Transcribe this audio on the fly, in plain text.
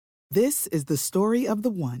This is the story of the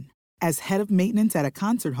one. As head of maintenance at a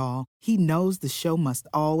concert hall, he knows the show must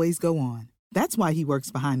always go on. That's why he works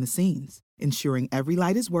behind the scenes, ensuring every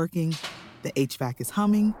light is working, the HVAC is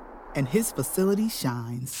humming, and his facility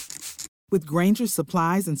shines. With Grainger's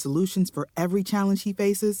supplies and solutions for every challenge he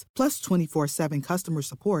faces, plus 24/7 customer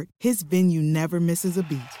support, his venue never misses a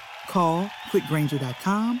beat. Call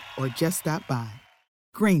quickgrainger.com or just stop by.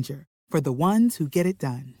 Grainger, for the ones who get it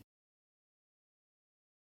done.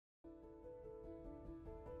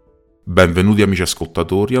 Benvenuti amici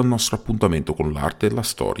ascoltatori al nostro appuntamento con l'arte e la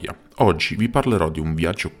storia. Oggi vi parlerò di un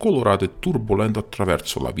viaggio colorato e turbolento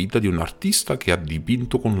attraverso la vita di un artista che ha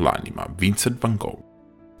dipinto con l'anima, Vincent Van Gogh.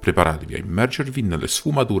 Preparatevi a immergervi nelle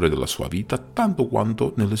sfumature della sua vita tanto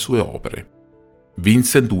quanto nelle sue opere.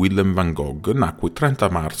 Vincent Willem Van Gogh nacque il 30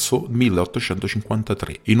 marzo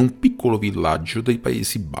 1853 in un piccolo villaggio dei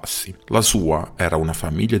Paesi Bassi. La sua era una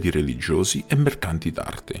famiglia di religiosi e mercanti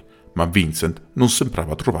d'arte, ma Vincent non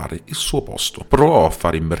sembrava trovare il suo posto. Provò a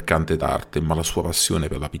fare il mercante d'arte, ma la sua passione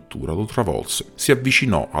per la pittura lo travolse. Si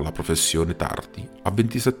avvicinò alla professione tardi, a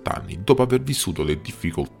 27 anni, dopo aver vissuto le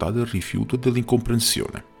difficoltà del rifiuto e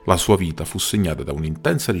dell'incomprensione. La sua vita fu segnata da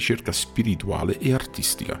un'intensa ricerca spirituale e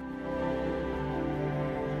artistica.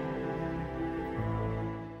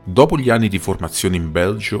 Dopo gli anni di formazione in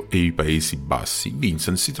Belgio e i Paesi Bassi,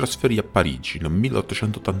 Vincent si trasferì a Parigi nel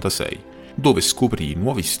 1886, dove scoprì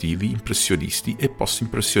nuovi stili impressionisti e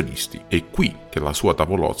post-impressionisti. È qui che la sua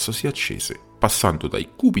tavolozza si accese, passando dai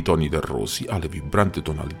cupi toni terrosi alle vibranti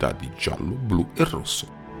tonalità di giallo, blu e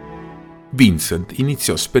rosso. Vincent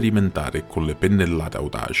iniziò a sperimentare con le pennellate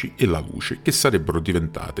audaci e la luce che sarebbero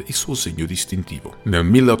diventate il suo segno distintivo. Nel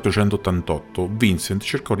 1888 Vincent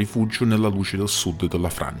cercò rifugio nella luce del sud della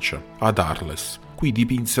Francia, ad Arles. Qui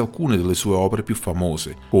dipinse alcune delle sue opere più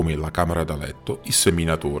famose, come la camera da letto, il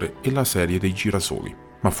seminatore e la serie dei girasoli.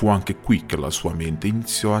 Ma fu anche qui che la sua mente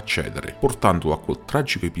iniziò a cedere, portandolo a quel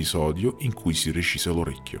tragico episodio in cui si recise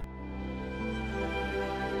l'orecchio.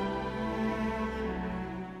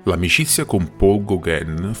 L'amicizia con Paul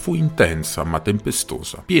Gauguin fu intensa ma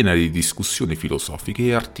tempestosa, piena di discussioni filosofiche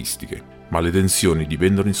e artistiche, ma le tensioni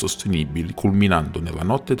divennero insostenibili, culminando nella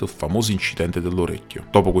notte del famoso incidente dell'orecchio.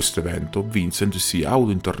 Dopo questo evento, Vincent si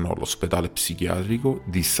auto-internò all'ospedale psichiatrico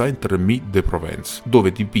di Saint-Rémy-de-Provence,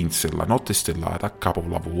 dove dipinse la Notte Stellata,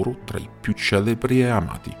 capolavoro tra i più celebri e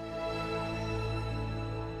amati.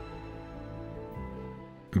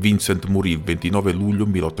 Vincent morì il 29 luglio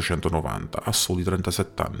 1890 a soli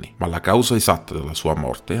 37 anni, ma la causa esatta della sua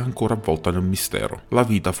morte è ancora avvolta nel mistero. La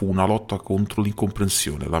vita fu una lotta contro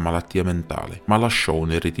l'incomprensione e la malattia mentale, ma lasciò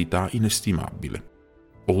un'eredità inestimabile.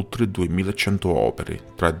 Oltre 2100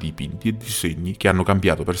 opere, tra dipinti e disegni che hanno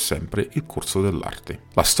cambiato per sempre il corso dell'arte.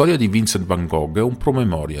 La storia di Vincent Van Gogh è un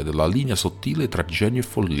promemoria della linea sottile tra genio e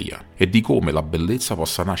follia e di come la bellezza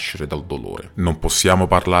possa nascere dal dolore. Non possiamo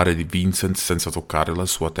parlare di Vincent senza toccare la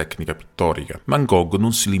sua tecnica pittorica. Van Gogh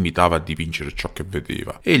non si limitava a dipingere ciò che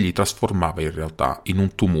vedeva, egli trasformava in realtà in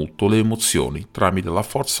un tumulto le emozioni tramite la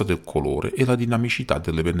forza del colore e la dinamicità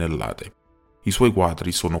delle pennellate. I suoi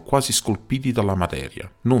quadri sono quasi scolpiti dalla materia,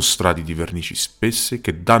 non strati di vernici spesse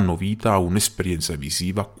che danno vita a un'esperienza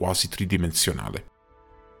visiva quasi tridimensionale.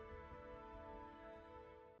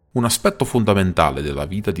 Un aspetto fondamentale della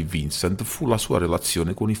vita di Vincent fu la sua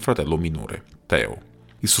relazione con il fratello minore, Theo.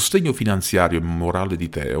 Il sostegno finanziario e morale di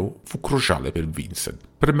Theo fu cruciale per Vincent,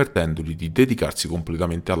 permettendogli di dedicarsi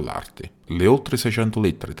completamente all'arte. Le oltre 600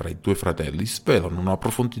 lettere tra i due fratelli svelano una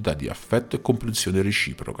profondità di affetto e comprensione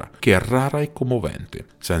reciproca che è rara e commovente.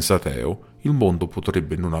 Senza Theo, il mondo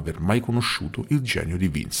potrebbe non aver mai conosciuto il genio di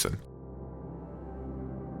Vincent.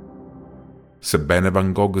 Sebbene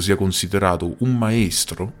Van Gogh sia considerato un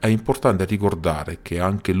maestro, è importante ricordare che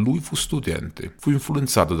anche lui fu studente. Fu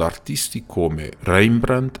influenzato da artisti come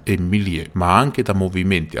Rembrandt e Millet, ma anche da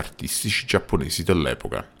movimenti artistici giapponesi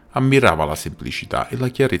dell'epoca. Ammirava la semplicità e la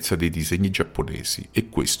chiarezza dei disegni giapponesi e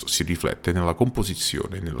questo si riflette nella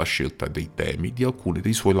composizione e nella scelta dei temi di alcuni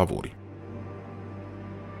dei suoi lavori.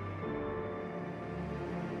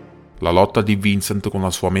 La lotta di Vincent con la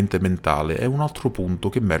sua mente mentale è un altro punto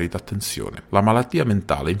che merita attenzione. La malattia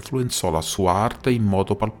mentale influenzò la sua arte in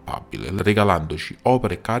modo palpabile, regalandoci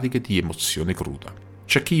opere cariche di emozione cruda.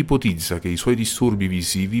 C'è chi ipotizza che i suoi disturbi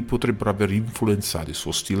visivi potrebbero aver influenzato il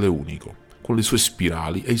suo stile unico, con le sue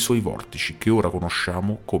spirali e i suoi vortici che ora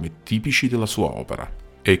conosciamo come tipici della sua opera.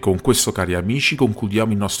 E con questo, cari amici,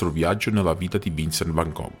 concludiamo il nostro viaggio nella vita di Vincent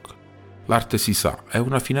Van Gogh. L'arte, si sa, è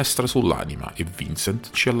una finestra sull'anima e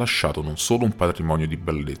Vincent ci ha lasciato non solo un patrimonio di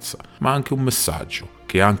bellezza, ma anche un messaggio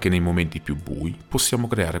che anche nei momenti più bui possiamo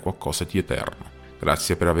creare qualcosa di eterno.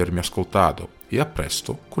 Grazie per avermi ascoltato e a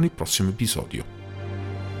presto con il prossimo episodio.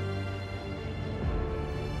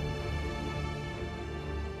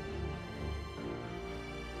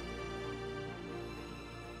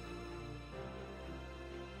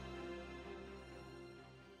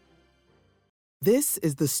 This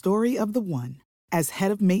is the story of the one. As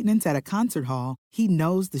head of maintenance at a concert hall, he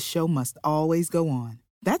knows the show must always go on.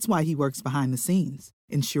 That's why he works behind the scenes,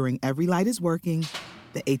 ensuring every light is working,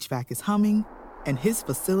 the HVAC is humming, and his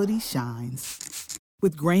facility shines.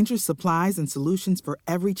 With Grainger's supplies and solutions for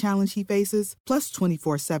every challenge he faces, plus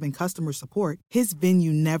 24/7 customer support, his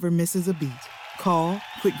venue never misses a beat. Call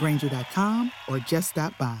quickgrainger.com or just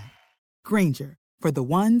stop by. Grainger, for the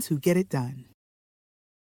ones who get it done.